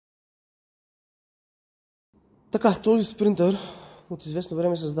Така, този спринтър от известно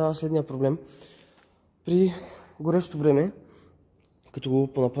време създава следния проблем. При горещо време, като го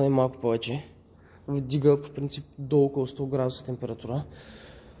понапънем малко повече, вдига по принцип до около 100 градуса температура.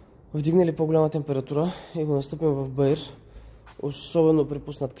 Вдигне ли по-голяма температура и го настъпим в баир, особено при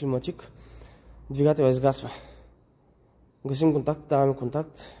пуснат климатик, двигателя изгасва. Гасим контакт, даваме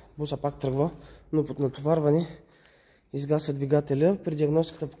контакт, буса пак тръгва, но под натоварване изгасва двигателя. При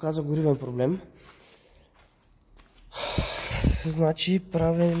диагностиката показва горивен проблем. Значи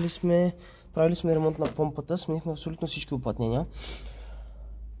правили сме ремонт на помпата, сменихме абсолютно всички уплътнения.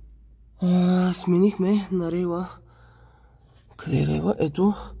 Сменихме на рейла. Къде е рейла?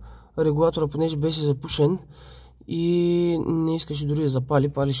 Ето, регулатора, понеже беше запушен и не искаше дори да запали,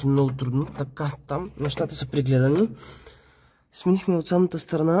 палише много трудно. Така, там нещата са прегледани. Сменихме от самата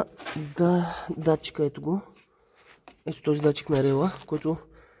страна датчика, ето го. Ето този датчик на рейла, който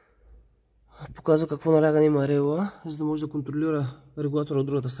показва какво налягане има рейла, за да може да контролира регулатора от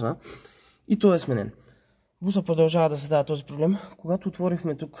другата страна. И той е сменен. Буса продължава да се дава този проблем. Когато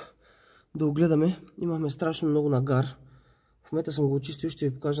отворихме тук да огледаме, имахме страшно много нагар. В момента съм го очистил, ще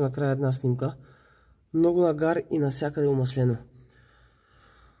ви покажа накрая една снимка. Много нагар и навсякъде омаслено.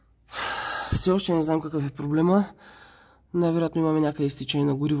 Все още не знам какъв е проблема. Най-вероятно имаме някъде изтичане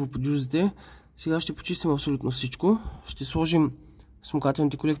на гориво по дюзите. Сега ще почистим абсолютно всичко. Ще сложим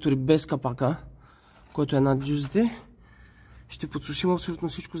смукателните колектори без капака, който е над дюзите. Ще подсушим абсолютно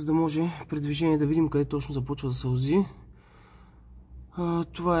всичко, за да може при движение да видим къде точно започва да сълзи.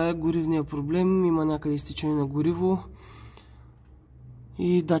 Това е горивният проблем. Има някъде изтичане на гориво.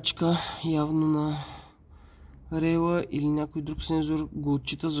 И датчика явно на рейла или някой друг сензор го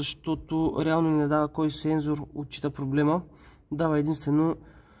отчита, защото реално не дава кой сензор отчита проблема. Дава единствено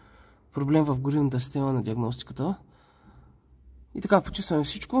проблем в горивната система на диагностиката. И така, почистваме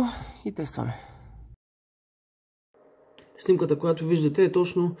всичко и тестваме. Снимката, която виждате, е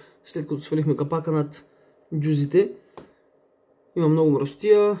точно след като свалихме капака над дюзите. Има много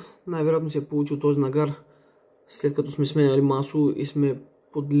мръстия. Най-вероятно се е получил този нагар след като сме сменяли масло и сме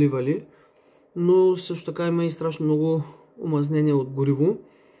подливали. Но също така има и страшно много омазнение от гориво.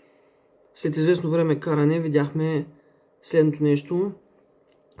 След известно време каране видяхме следното нещо.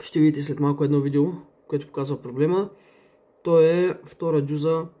 Ще видите след малко едно видео, което показва проблема. То е втора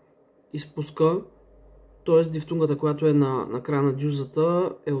дюза изпуска, т.е. дифтунгата, която е на края на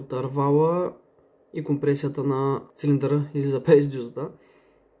дюзата, е отървала и компресията на цилиндъра излиза през дюзата.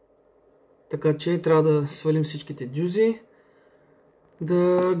 Така че трябва да свалим всичките дюзи,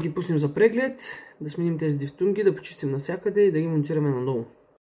 да ги пуснем за преглед, да сменим тези дифтунги, да почистим навсякъде и да ги монтираме наново.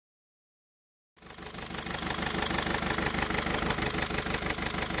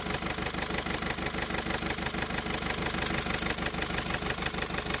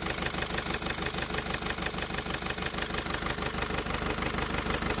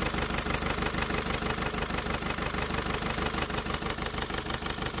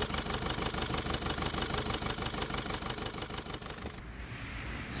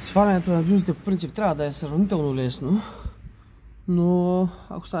 Свалянето на дюзите по принцип трябва да е сравнително лесно, но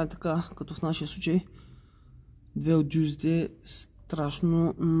ако стане така, като в нашия случай, две от дюзите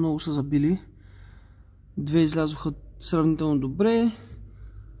страшно много са забили. Две излязоха сравнително добре.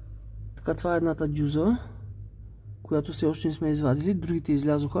 Така, това е едната дюза, която все още не сме извадили. Другите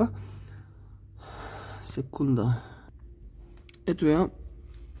излязоха. Секунда. Ето я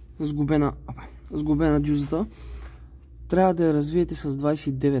сглобена дюзата. Трябва да я развиете с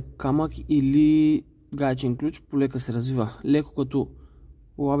 29 камък или гаечен ключ, полека се развива. Леко като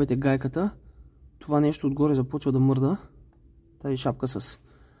улавите гайката, това нещо отгоре започва да мърда, тази шапка с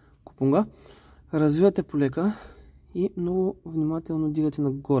купунга. Развивате полека и много внимателно дигате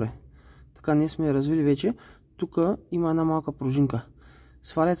нагоре. Така, ние сме я развили вече. Тук има една малка пружинка.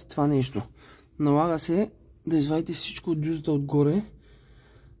 Сваляте това нещо. Налага се да извадите всичко от дюзата отгоре,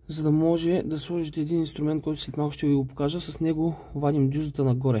 за да може да сложите един инструмент, който след малко ще ви го покажа. С него вадим дюзата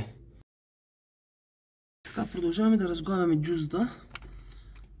нагоре. Така, продължаваме да разглавяме дюзата.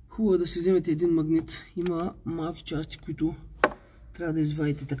 Хубаво е да си вземете един магнит. Има малки части, които трябва да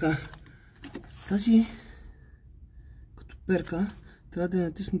извадите. Така, тази като перка трябва да я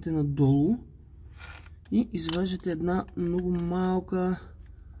натиснете надолу и изваждате една много малка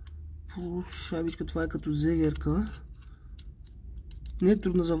шабичка. Това е като зегерка. Не е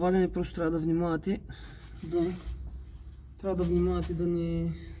трудно за вадене, просто трябва да внимавате да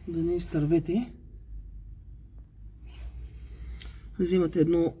не изтървете. Вземате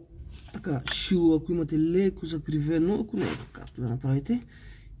едно така шило, ако имате леко закривено, ако не, както да направите,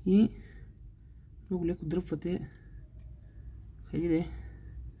 и много леко дръпвате. Хайде,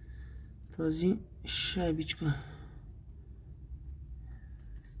 тази шайбичка.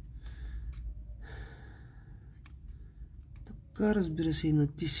 Така, разбира се, и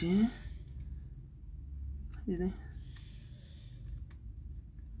натиси. Иде.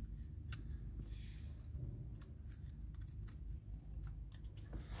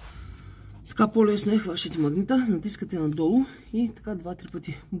 Така по-лесно е, хващате магнита, натискате надолу и така 2-3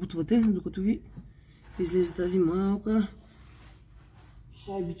 пъти бутвате, докато ви излезе тази малка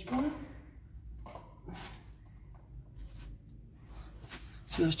шайбичка.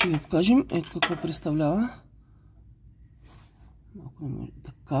 Сега ще ви покажем ето какво представлява. Малко не може.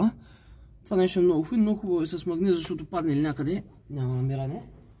 Така. Това нещо е много фин, много хубаво е с магнит, защото падне ли някъде, няма намиране.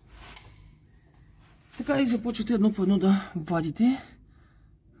 Така и започвате едно по едно да вадите.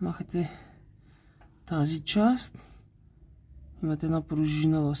 Махате тази част. Имате една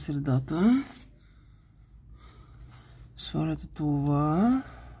пружина в средата. Сваляте това.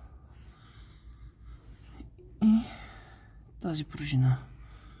 И тази пружина.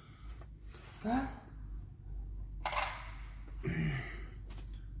 Така.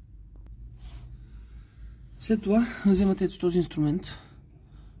 След това вземате ето този инструмент.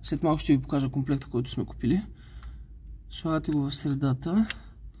 След малко ще ви покажа комплекта, който сме купили. Слагате го в средата.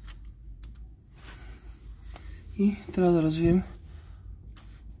 И трябва да развием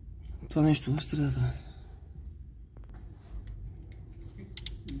това нещо в средата.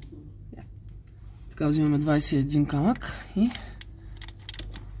 Така взимаме 21 камък и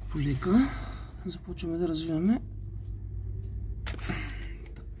полека започваме да развиваме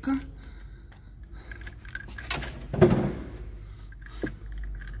така.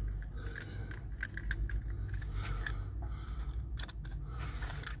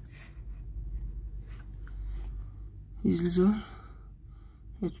 Излиза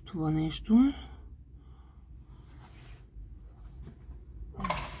ето това нещо.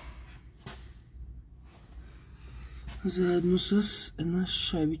 Заедно с една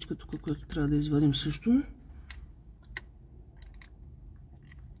шайбичка тук, която трябва да извадим също.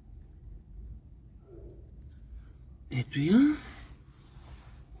 Ето я.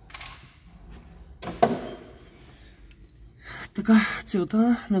 Така,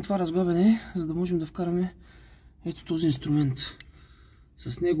 целта на това разглабяне е, за да можем да вкараме ето този инструмент.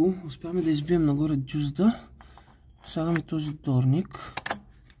 С него успяваме да избием нагоре дюзата. Слагаме този дорник.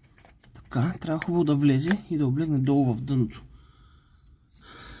 Така, трябва хубаво да влезе и да облегне долу в дъното.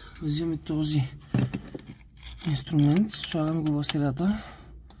 Взимаме този инструмент, слагаме го в средата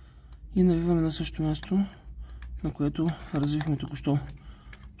и навиваме на същото място, на което развихме току-що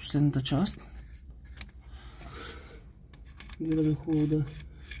последната част. Гледаме хубаво да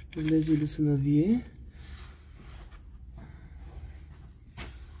влезе и да се навие.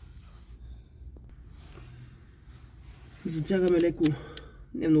 Затягаме леко,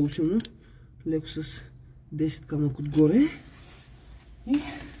 не много силно, леко с 10 камък отгоре и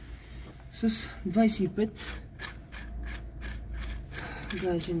с 25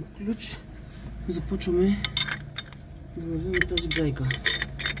 гайчен ключ започваме да навиваме тази гайка.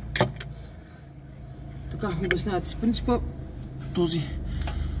 Така, обяснявате си принципа. Този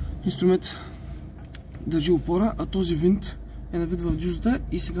инструмент държи опора, а този винт е навит в дюзата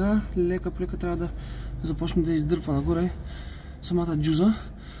и сега лека по лека трябва да започне да издърпва нагоре самата дюза.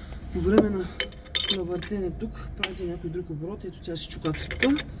 По време на въртене тук правите някой друг оборот. Ето тя се чу как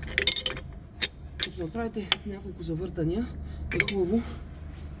спука. Като направите няколко завъртания, е хубаво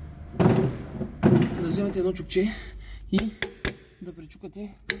да вземете едно чукче и да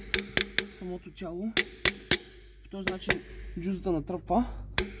пречукате самото тяло. По този начин дюзата натръпва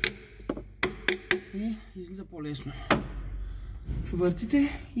и излиза по-лесно. Въртите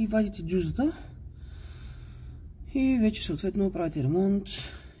и вадите дюзата и вече съответно правите ремонт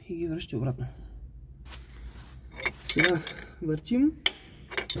и ги връщате обратно. Сега въртим.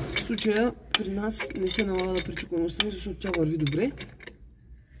 В случая при нас не се налага да пречукваме страни, защото тя върви добре.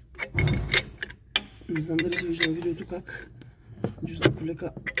 Не знам дали се вижда на видеото как дюзата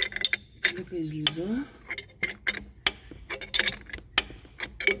полека излиза.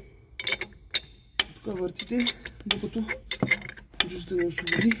 Така въртите, докато дюзата не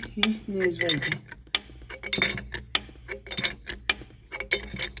освободи и не я извадите.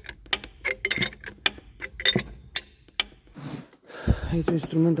 Ето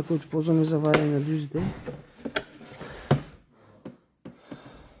инструмента, който ползваме за варене на дюзите.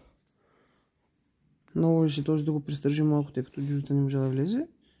 Много ще този да го пристържим малко, тъй като дюзата не може да влезе.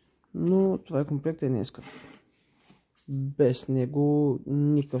 Но това е комплект и не е скъп. Без него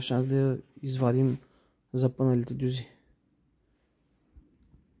никакъв шанс да извадим запъналите дюзи.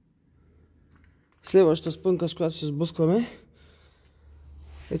 Следващата спънка, с която се сблъскваме,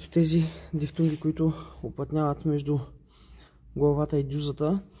 Ето тези дифтунги, които оплътняват между главата и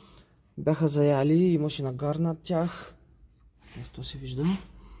дюзата, бяха заяли, имаше нагар над тях. Ето то се вижда.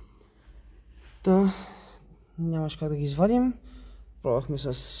 Та нямаше как да ги извадим. Пробвахме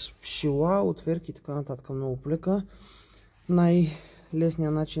с шила, отверки и така нататък, много полека.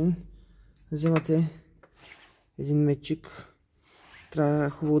 Най-лесният начин: вземате един метчик. Трябва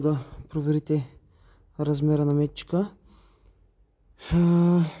хубаво да проверите размера на метчика.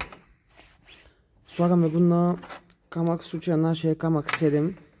 Слагаме го на камък, в случая нашия камък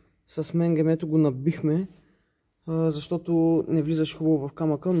 7. С менгемето го набихме, защото не влизаше хубаво в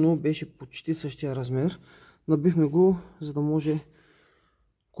камъка, но беше почти същия размер. Набихме го, за да може,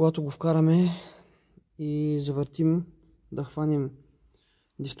 когато го вкараме и завъртим, да хванем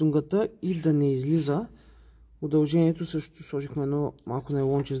дифтунгата и да не излиза. Удължението също сложихме едно малко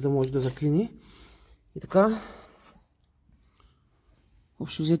нейлонче, за да може да заклини. И така,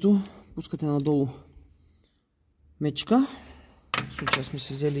 общо взето, пускате надолу мечка. В случая сме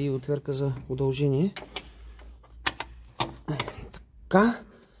си взели и отверка за удължение. Така,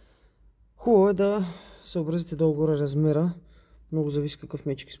 хубаво е да съобразите долу-горе размера. Много зависи какъв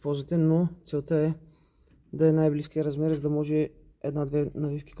мечик използвате, но целта е да е най-близкия размер, за да може една-две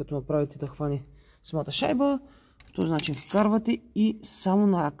навивки, като направите, да хване самата шайба. По този начин вкарвате и само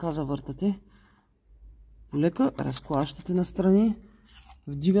на ръка завъртате. Полека разклащате настрани,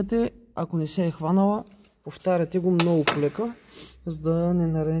 вдигате, ако не се е хванала, повтаряте го много полека, за да не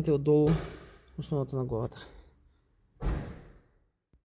нараните отдолу основата на главата.